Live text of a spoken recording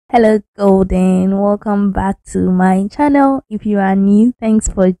Hello Golden, welcome back to my channel. If you are new, thanks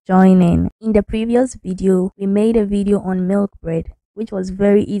for joining. In the previous video, we made a video on milk bread, which was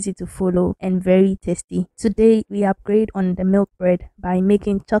very easy to follow and very tasty. Today, we upgrade on the milk bread by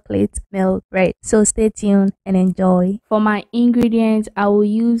making chocolate milk bread. So stay tuned and enjoy. For my ingredients, I will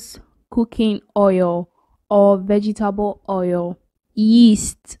use cooking oil or vegetable oil,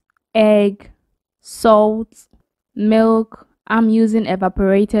 yeast, egg, salt, milk. I'm using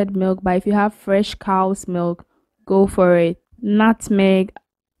evaporated milk, but if you have fresh cow's milk, go for it. Nutmeg,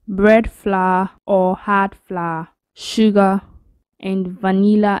 bread flour or hard flour, sugar, and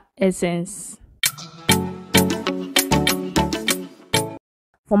vanilla essence.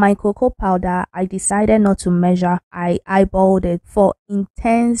 For my cocoa powder, I decided not to measure. I eyeballed it. For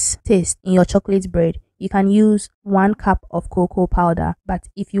intense taste in your chocolate bread, you can use 1 cup of cocoa powder, but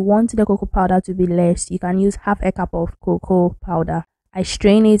if you want the cocoa powder to be less, you can use half a cup of cocoa powder. I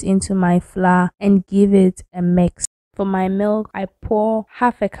strain it into my flour and give it a mix. For my milk, I pour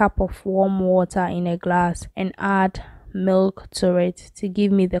half a cup of warm water in a glass and add milk to it to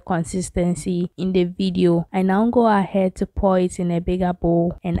give me the consistency in the video. I now go ahead to pour it in a bigger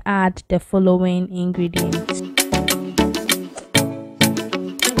bowl and add the following ingredients.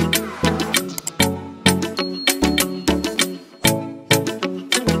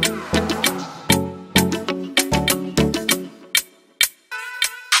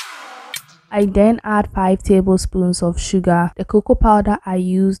 I then add 5 tablespoons of sugar. The cocoa powder I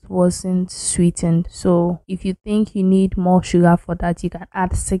used wasn't sweetened, so if you think you need more sugar for that, you can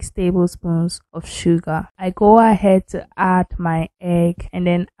add 6 tablespoons of sugar. I go ahead to add my egg and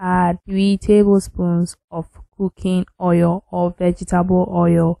then add 3 tablespoons of cooking oil or vegetable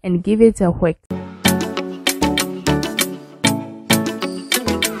oil and give it a whisk.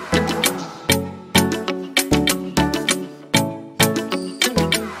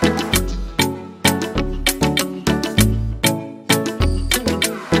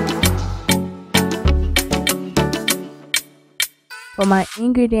 For my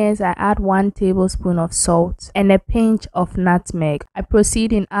ingredients, I add 1 tablespoon of salt and a pinch of nutmeg. I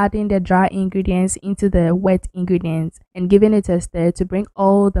proceed in adding the dry ingredients into the wet ingredients and giving it a stir to bring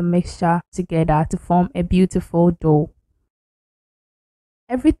all the mixture together to form a beautiful dough.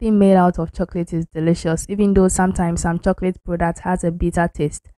 Everything made out of chocolate is delicious, even though sometimes some chocolate product has a bitter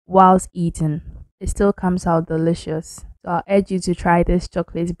taste whilst eaten. It still comes out delicious. So I'll urge you to try this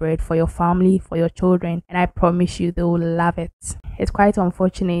chocolate bread for your family, for your children, and I promise you they will love it. It's quite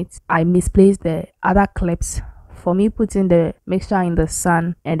unfortunate I misplaced the other clips for me putting the mixture in the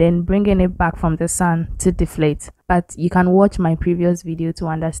sun and then bringing it back from the sun to deflate. But you can watch my previous video to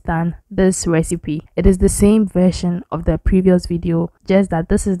understand this recipe. It is the same version of the previous video, just that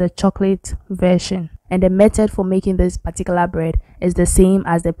this is the chocolate version. And the method for making this particular bread is the same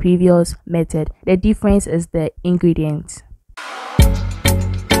as the previous method. The difference is the ingredients.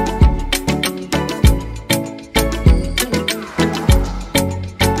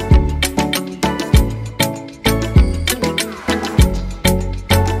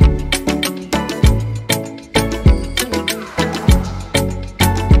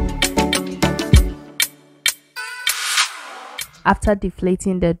 After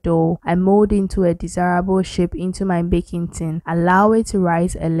deflating the dough, I mold into a desirable shape into my baking tin, allow it to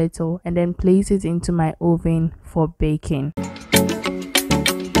rise a little, and then place it into my oven for baking.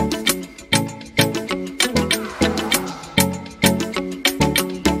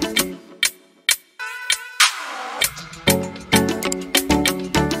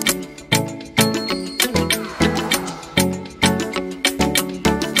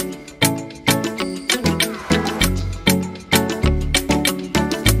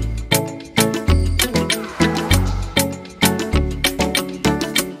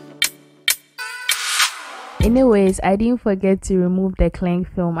 Anyways, I didn't forget to remove the cling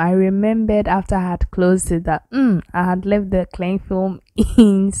film. I remembered after I had closed it that I had left the cling film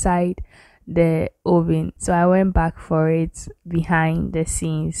inside the oven, so I went back for it behind the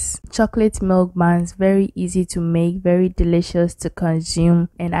scenes. Chocolate milk buns, very easy to make, very delicious to consume,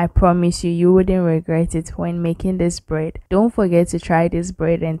 and I promise you wouldn't regret it when making this bread. Don't forget to try this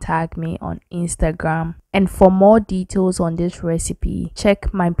bread and tag me on Instagram. And for more details on this recipe,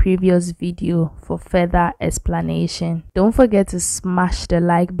 check my previous video for further explanation. Don't forget to smash the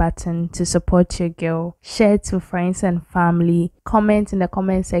like button to support your girl. Share to friends and family. Comment in the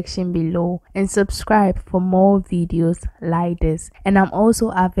comment section below and subscribe for more videos like this. And I'm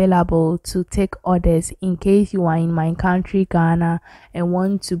also available to take orders in case you are in my country, Ghana, and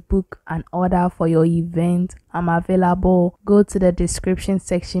want to book an order for your event. I'm available. Go to the description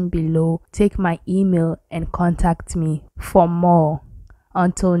section below, take my email and contact me for more.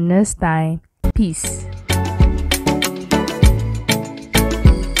 Until next time, peace.